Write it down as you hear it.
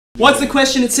What's the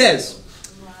question? It says,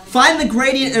 find the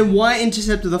gradient and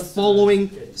y-intercept of the following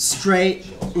straight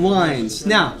lines.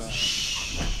 Now,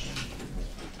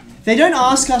 they don't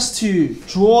ask us to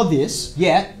draw this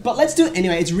yet, but let's do it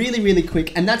anyway. It's really, really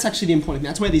quick, and that's actually the important thing.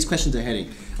 That's where these questions are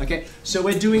heading. Okay, so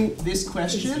we're doing this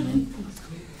question,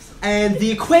 and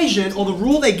the equation, or the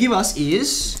rule they give us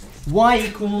is y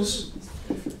equals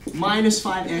minus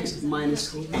 5x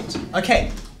minus 8.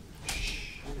 Okay.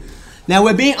 Now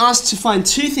we're being asked to find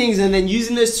two things, and then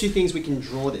using those two things we can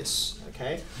draw this.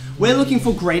 Okay. We're looking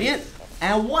for gradient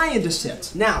and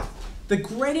y-intercept. Now, the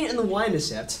gradient and the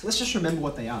y-intercept, let's just remember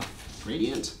what they are.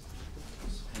 Gradient.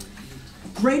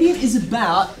 Gradient is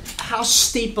about how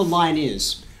steep a line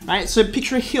is, right? So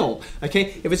picture a hill,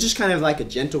 okay? If it's just kind of like a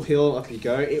gentle hill, up you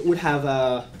go, it would have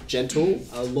a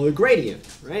low gradient,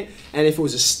 right? And if it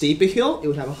was a steeper hill, it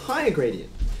would have a higher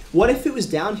gradient. What if it was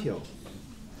downhill?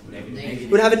 Negative.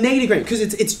 It would have a negative gradient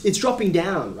because it's dropping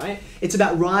down, right? It's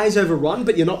about rise over run,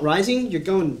 but you're not rising, you're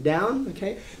going down,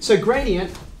 okay? So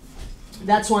gradient,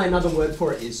 that's why another word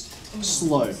for it is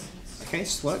slope. Okay,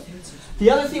 slope. The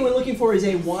other thing we're looking for is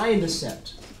a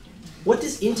y-intercept. What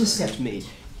does intercept mean?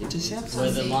 Intercept?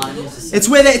 Where the line is. It's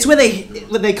where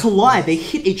they collide, they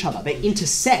hit each other, they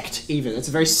intersect even. It's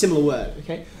a very similar word,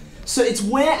 okay? So it's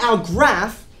where our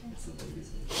graph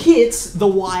hits the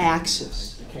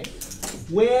y-axis, okay?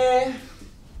 Where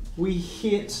we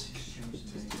hit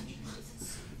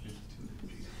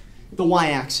the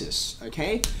y-axis,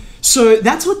 okay? So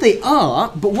that's what they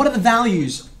are, but what are the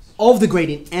values of the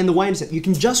gradient and the y-intercept? You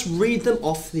can just read them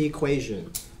off the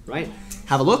equation, right?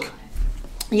 Have a look.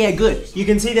 Yeah, good. You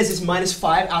can see there's this minus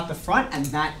 5 out the front, and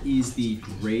that is the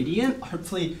gradient.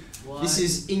 Hopefully this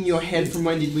is in your head from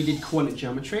when we did coordinate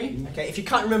geometry. Okay, if you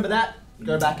can't remember that,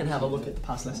 go back and have a look at the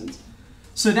past lessons.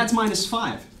 So that's minus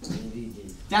 5.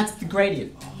 That's the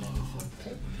gradient.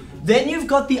 Then you've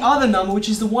got the other number, which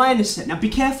is the y-intercept. Now be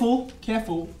careful,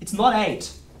 it's not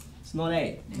 8. It's not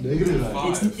 8. Negative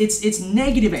 8. It's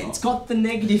negative 8. It's got the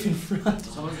negative in front.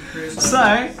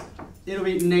 So it'll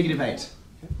be negative 8.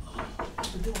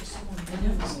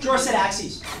 Draw a set of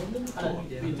axes.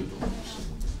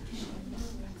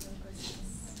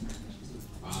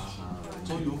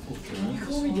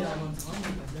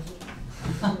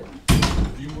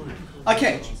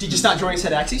 Okay, did you start drawing a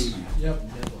set of axes? Yep.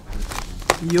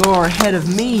 You're ahead of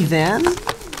me then.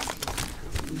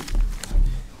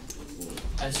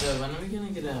 So when are we going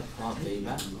to get a part B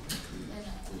back?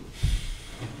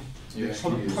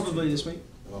 Probably this week.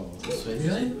 This week?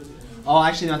 Really? Oh,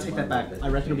 actually, no, I take that back. I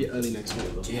reckon it'll be early next week.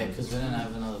 Yeah, because we don't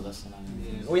have another lesson.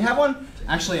 We have one?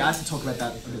 Actually, I have to talk about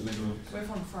that a bit later on. We're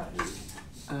on Friday.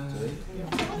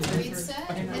 It's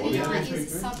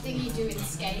is something you do in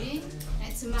skating, and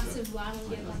it's a massive line when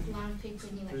you get like a line of people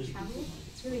and you like travel.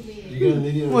 It's really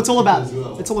weird. Well, it's all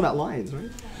about lines,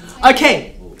 right?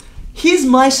 Okay, here's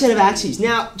my set of axes.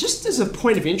 Now, just as a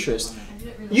point of interest,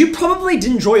 you probably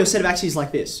didn't draw your set of axes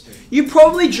like this. You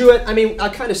probably drew it, I mean, a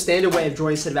kind of standard way of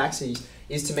drawing a set of axes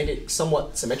is to make it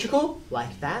somewhat symmetrical,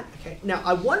 like that. Okay. Now,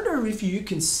 I wonder if you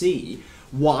can see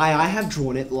why I have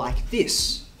drawn it like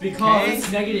this. Because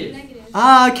it's negative.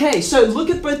 Okay, so look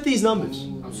at both these numbers.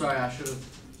 I'm sorry, I should have.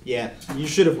 Yeah, you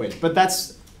should have went, but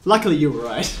that's, luckily you were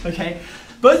right, okay?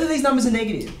 Both of these numbers are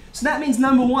negative. So that means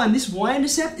number one, this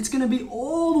y-intercept, it's going to be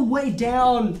all the way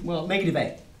down, well, negative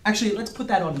 8. Actually, let's put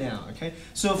that on now, okay?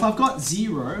 So if I've got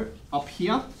 0 up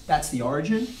here, that's the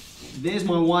origin. There's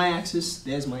my y-axis,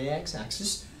 there's my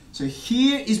x-axis. So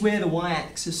here is where the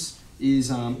y-axis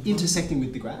is intersecting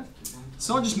with the graph.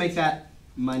 So I'll just make that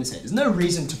minus 8. There's no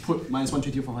reason to put minus 1,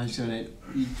 2, 3, 4, 5, 6, 7, 8.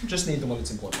 You just need the one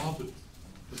that's important.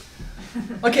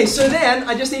 Okay, so then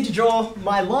I just need to draw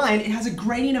my line. It has a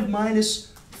gradient of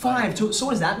minus 5. So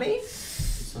what does that mean?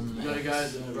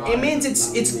 It means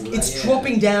it's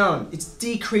dropping down. It's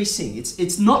decreasing.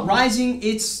 It's not rising.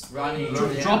 It's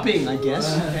dropping, I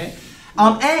guess. Okay.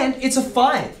 And it's a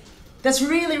 5. That's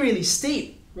really, really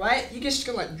steep, right? You're just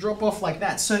gonna like drop off like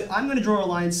that. So I'm gonna draw a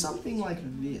line something like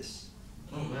this.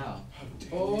 Oh wow.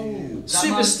 Oh,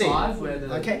 super steep.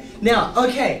 Okay. Now,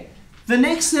 okay. The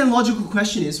next then logical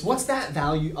question is, what's that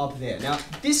value up there? Now,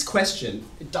 this question,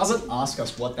 it doesn't ask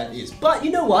us what that is. But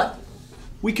you know what?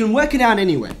 We can work it out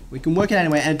anyway.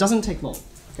 And it doesn't take long.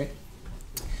 Okay.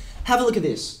 Have a look at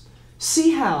this.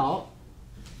 See how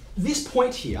this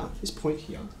point here,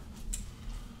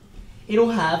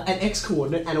 it'll have an x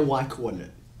coordinate and a y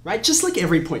coordinate, right? Just like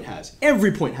every point has.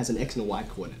 Every point has an x and a y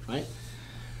coordinate, right?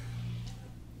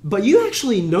 But you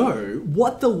actually know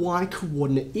what the y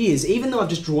coordinate is, even though I've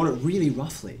just drawn it really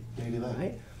roughly.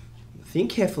 Right?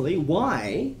 Think carefully.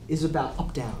 Y is about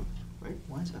up, down. Right?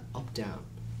 Y is about up, down.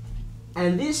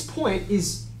 And this point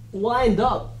is lined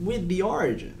up with the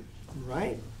origin,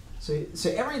 right? So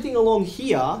everything along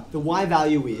here, the y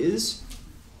value is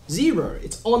 0.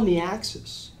 It's on the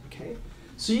axis, okay?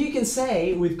 So you can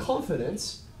say with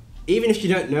confidence, even if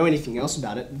you don't know anything else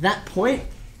about it, that point,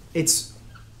 its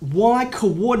y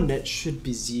coordinate should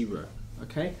be 0,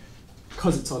 okay?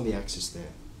 Because it's on the axis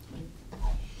there.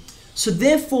 So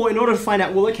therefore, in order to find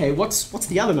out, well, okay, what's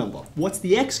the other number? What's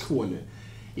the x coordinate?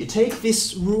 You take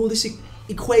this rule, this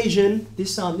equation,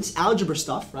 this algebra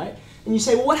stuff, right? And you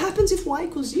say, well, what happens if y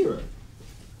equals 0?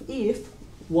 If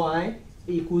y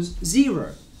equals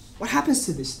 0, what happens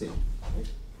to this thing?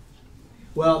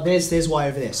 Well, there's y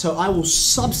over there. So I will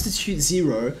substitute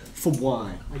 0 for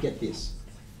y. I get this.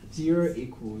 0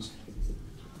 equals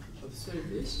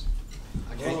this.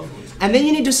 Okay. And then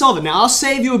you need to solve it. Now, I'll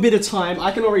save you a bit of time.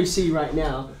 I can already see right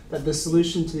now that the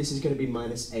solution to this is going to be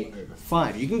minus 8 over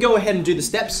 5. You can go ahead and do the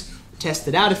steps, test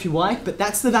it out if you like, but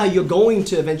that's the value you're going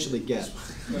to eventually get.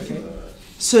 Okay.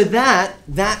 So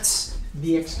that's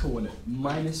the x coordinate,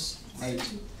 minus 8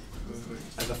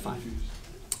 over 5.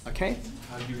 Okay?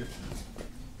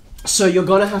 So you're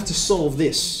going to have to solve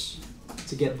this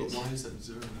to get this. Why is that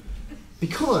 0?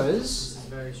 Because,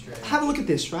 Very strange. have a look at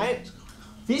this, right?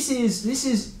 This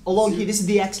is along here, this is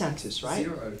the x-axis, right?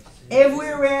 0.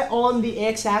 Everywhere on the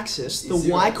x-axis, the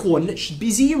y-coordinate should be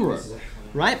 0,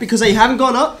 right? Because you haven't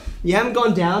gone up, you haven't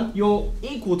gone down, you're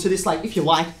equal to this, like, if you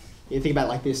like, you think about it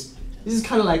like this. This is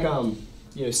kind of like,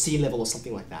 you know, sea level or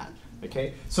something like that,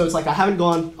 okay? So it's like I haven't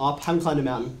gone up, haven't climbed a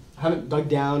mountain, I haven't dug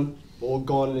down or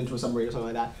gone into a submarine or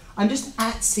something like that. I'm just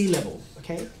at sea level,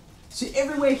 okay? So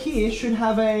everywhere here should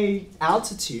have a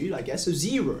altitude, I guess, of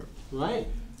 0, right?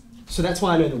 So that's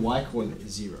why I know the y-coordinate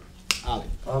is 0. Ali.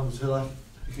 So like,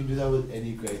 you can do that with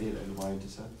any gradient and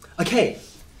y-intercept? Okay,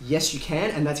 yes you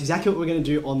can, and that's exactly what we're going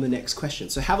to do on the next question.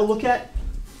 So have a look at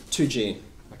 2G,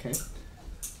 okay?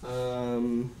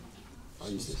 I'll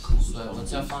use this. So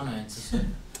what's our final answer?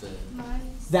 So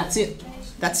Minus That's it. 8.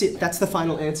 That's it. That's the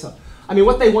final answer. I mean,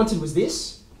 what they wanted was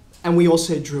this, and we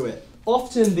also drew it.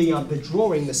 Often the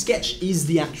drawing, the sketch, is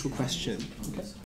the actual question. Okay.